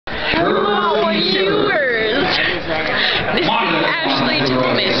Hello, viewers! This is Ashley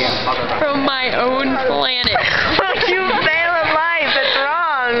Thomas from my own planet. You fail at life, it's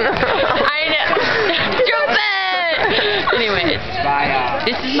wrong! I know. Stupid! Anyways,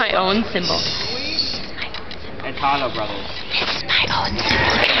 this is my own symbol. It's Hollow Brothers. This is my own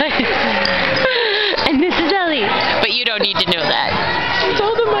symbol, guys. And this is Ellie. But you don't need to know that. I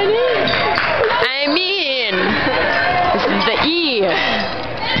told him my name. I mean, this is the E.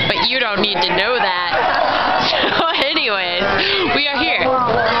 But you don't need to know that. So anyways, we are here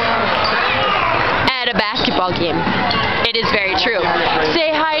at a basketball game. It is very true.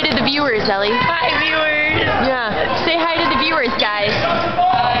 Say hi to the viewers, Ellie. Hi, viewers. Yeah. Say hi to the viewers, guys.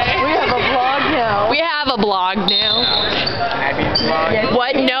 We have a vlog now. We have a blog now.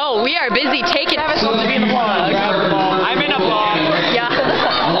 What? No, we are busy taking. Travis wants to be in the vlog. I'm in a vlog. Yeah.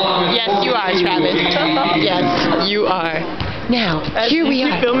 Yes, you are, Travis. Yes, you are. Now, here we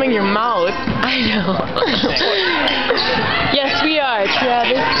are. Filming your mouth. I know. Yes, we are,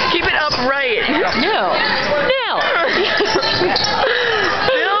 Travis. Keep it upright. No. No.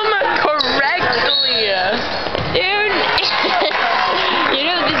 Film correctly. Dude. You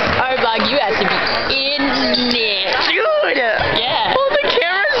know, this is our vlog. You have to be in it. Dude. Yeah. Hold the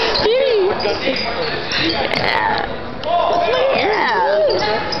camera steady. Yeah. Oh,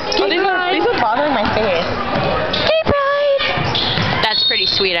 these are bothering my face. Hey, Pride. That's pretty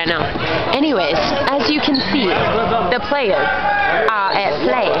sweet, I know. Anyways, as you can see, the players are at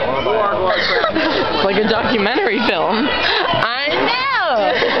play. Like a documentary film. I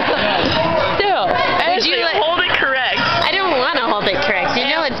know. Still, would you like? Hold it correct. I don't want to hold it correct. You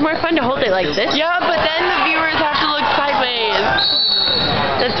know, it's more fun to hold it like this. Yeah, but then the viewers have to look sideways.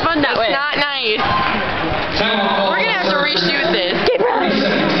 That's fun that way. It's not nice. We're gonna have to reshoot this.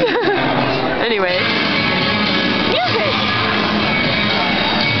 Anyway. Music.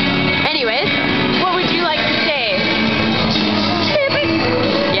 Anyways, what would you like to say?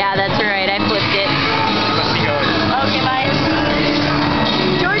 Yeah, that's right. I flipped it. Okay, bye.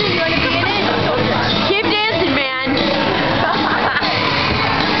 Jordan, you want to be in it? Keep dancing, man.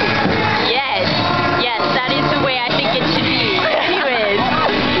 Yes. Yes, that is the way I think it should be. Anyways.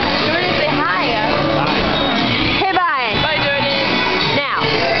 Jordan, say hi. Hey, bye. Bye, Jordan. Now,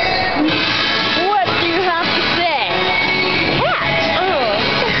 what do you have to say? Cat.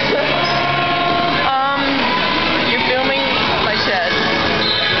 You're filming my chest.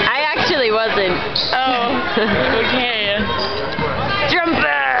 I actually wasn't. Oh, okay.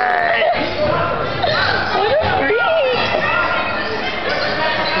 Trumpet! What a freak!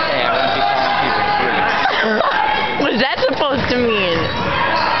 Hey, I wouldn't be calling people freaks. What is that supposed to mean?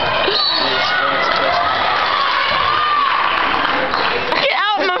 Get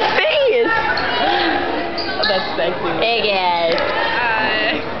out my face! Oh, that's sexy. Hey guys.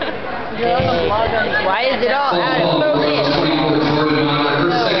 Hi. You're on the vlog on Why is it all out of focus?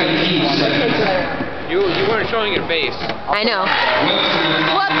 You weren't showing your face. I know.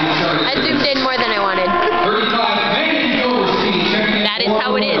 Whoops! I zoomed in more than I wanted. That is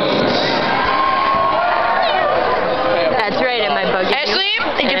how it is. That's right, am I bugging you? Ashley,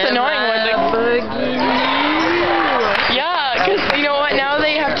 it gets annoying when Am I bugging you? yeah, because you know what? Now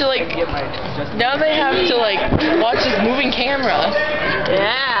they have to watch this moving camera.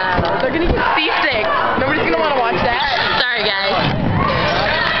 Yeah. They're gonna get seasick. Nobody's gonna want to watch that. Sorry, guys.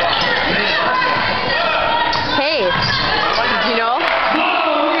 Hey, did you know?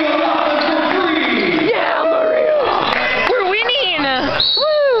 Yeah, Maria! We're winning!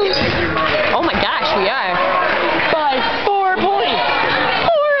 Woo! Oh my gosh, we are. By 4 points!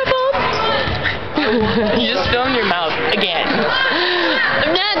 4 of them. You just filmed your mouth again.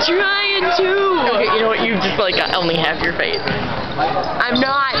 I'm not trying to. Okay, you know what? You just got only half your face. I'm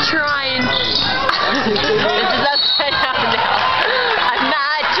not trying. This is upside down now. I'm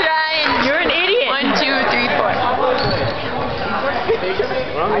not trying. You're an idiot. 1, 2, 3, 4.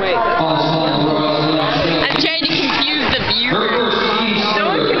 Wrong way. I'm trying to confuse the viewers.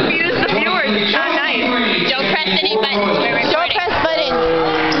 Don't confuse the viewers. It's not nice. Don't press any buttons. We're recording. Don't press buttons.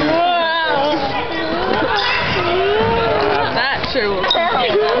 Wow. Not true.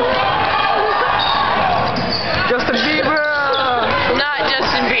 Justin Bieber. Not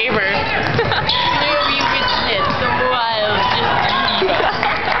Justin Bieber. Maybe it's so wild. Justin Bieber.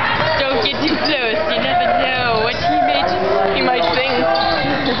 Don't get too close. You never know what he might sing.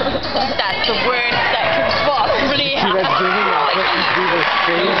 That's the worst that could possibly happen.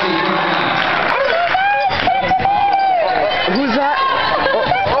 Who's that?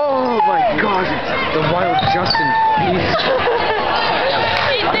 Oh my God! The wild Justin Bieber.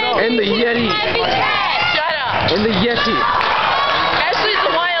 And the Yeti. Shut up. And the Yeti. Ashley's the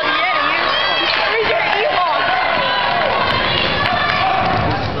wild Yeti.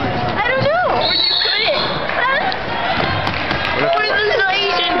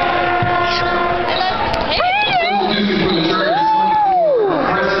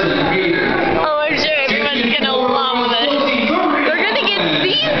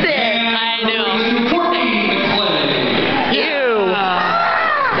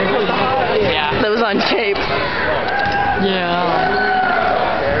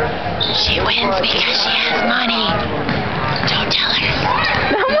 listens because she has money. Don't tell her.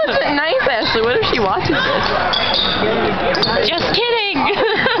 That wasn't nice, Ashley. What if she watches this? Just kidding.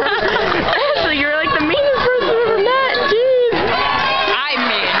 Ashley, you're like the meanest person I've ever met. Jeez. I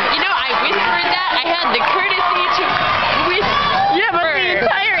mean, I whispered that. I had the courtesy to whisper. Yeah, but the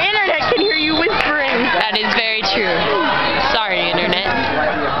entire internet can hear you whispering. That is very true. Sorry, internet.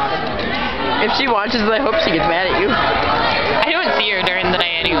 If she watches, I hope she gets mad at you. I don't see her during the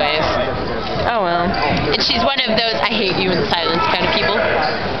day anyways. Oh well. And she's one of those I hate you in silence kind of people.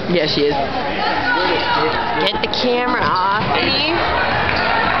 Yeah, she is. Get the camera off me.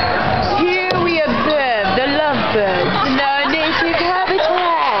 Here we observe the lovebirds in their native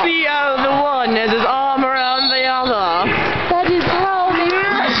habitat. See the one has his arm around the other. That is how they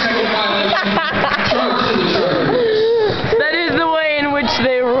That is the way in which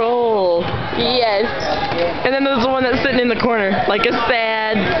they roll. Yes. And then there's the one that's sitting in the corner, like a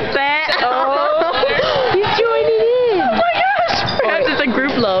sad. Oh, he's joining in. Oh my gosh. Perhaps it's a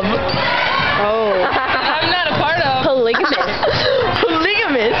group love. Oh. I'm not a part of. Polygamous.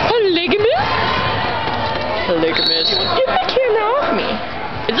 Polygamous. Polygamous? Polygamous. Get the camera off me.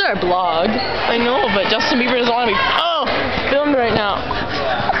 Is there a blog? I know, but Justin Bieber doesn't want to be filmed right now.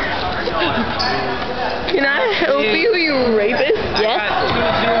 Can I help you, you rapist? I got 2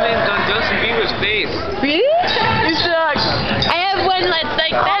 zoom-ins on Justin Bieber's face. Really? You suck. I have one that's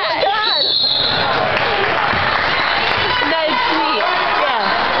like that. Oh my god. That is sweet. Yeah.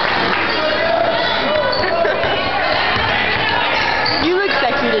 You look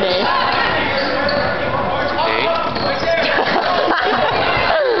sexy today. Okay.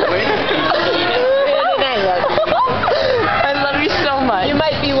 I love you so much. You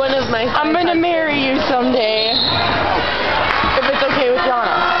might be one of my. I'm gonna marry you someday. If it's okay with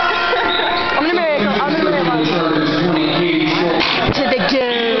Yana. I'm gonna marry Yana. To the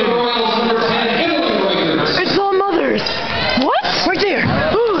game. It's all mothers. What? Right there.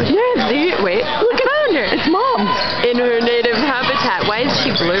 Oh, Nancy. Wait. Look around her. It's Mom. In her native habitat. Why is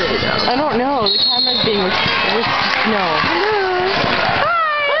she blurry though? I don't know. The camera's being no. Hello.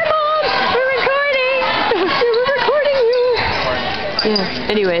 Hi, Mom. We're recording. We're recording you. Yeah.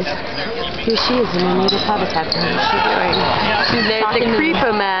 Anyways, here she is in her native habitat. What's she doing? There's the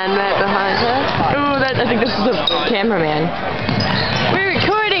creeper man right behind her. Oh, I think this is the cameraman. We're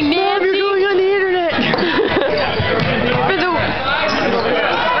recording, Nancy. You're going on the internet. For the world.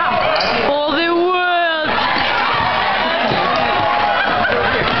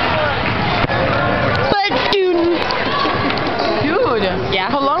 But dude. Yeah.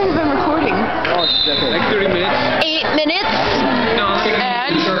 How long have we been recording? Like 30 minutes. 8 minutes. No.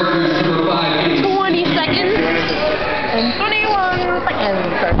 And 20 seconds. And 21 seconds.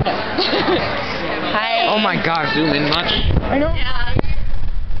 Hi. Oh my gosh, zoom in much. I know. Yeah.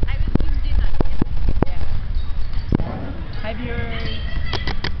 I was zoomed in on it. Hi, viewers.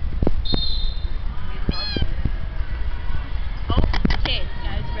 Okay,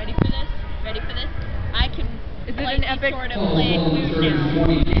 guys, ready for this? Ready for this? I can Is it slightly an epic? sort of play food now.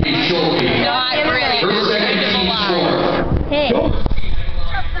 Not really. That's kind of a lie. Hey.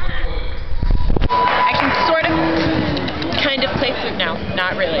 I can sort of kind of play food now.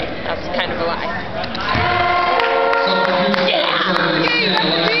 Not really. That's kind of a lie. Yeah! Okay,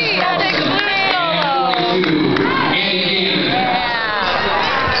 let's see. Epic food solo.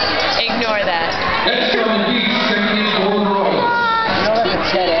 Yeah. Ignore that.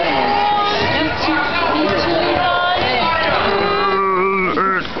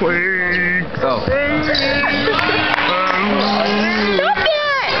 Earthquake. Oh. Stop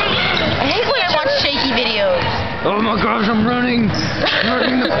that! I hate when I watch shaky videos. Oh my gosh, I'm running.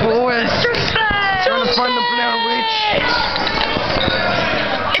 Running the forest. Trying to find the Blair Witch.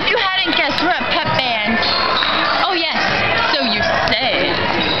 If you hadn't guessed, we're a pep band. Oh yes, so you say.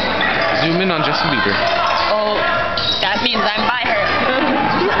 Zoom in on Justin Bieber. Oh, that means I'm by her.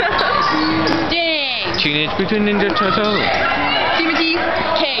 Dang. Teenage Mutant Ninja Turtle. Timothy,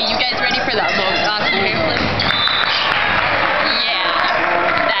 okay, you guys ready for that little awesome hairflip?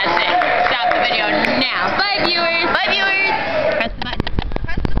 Yeah, that's it. Stop the video now. Bye viewers. Bye viewers. Press the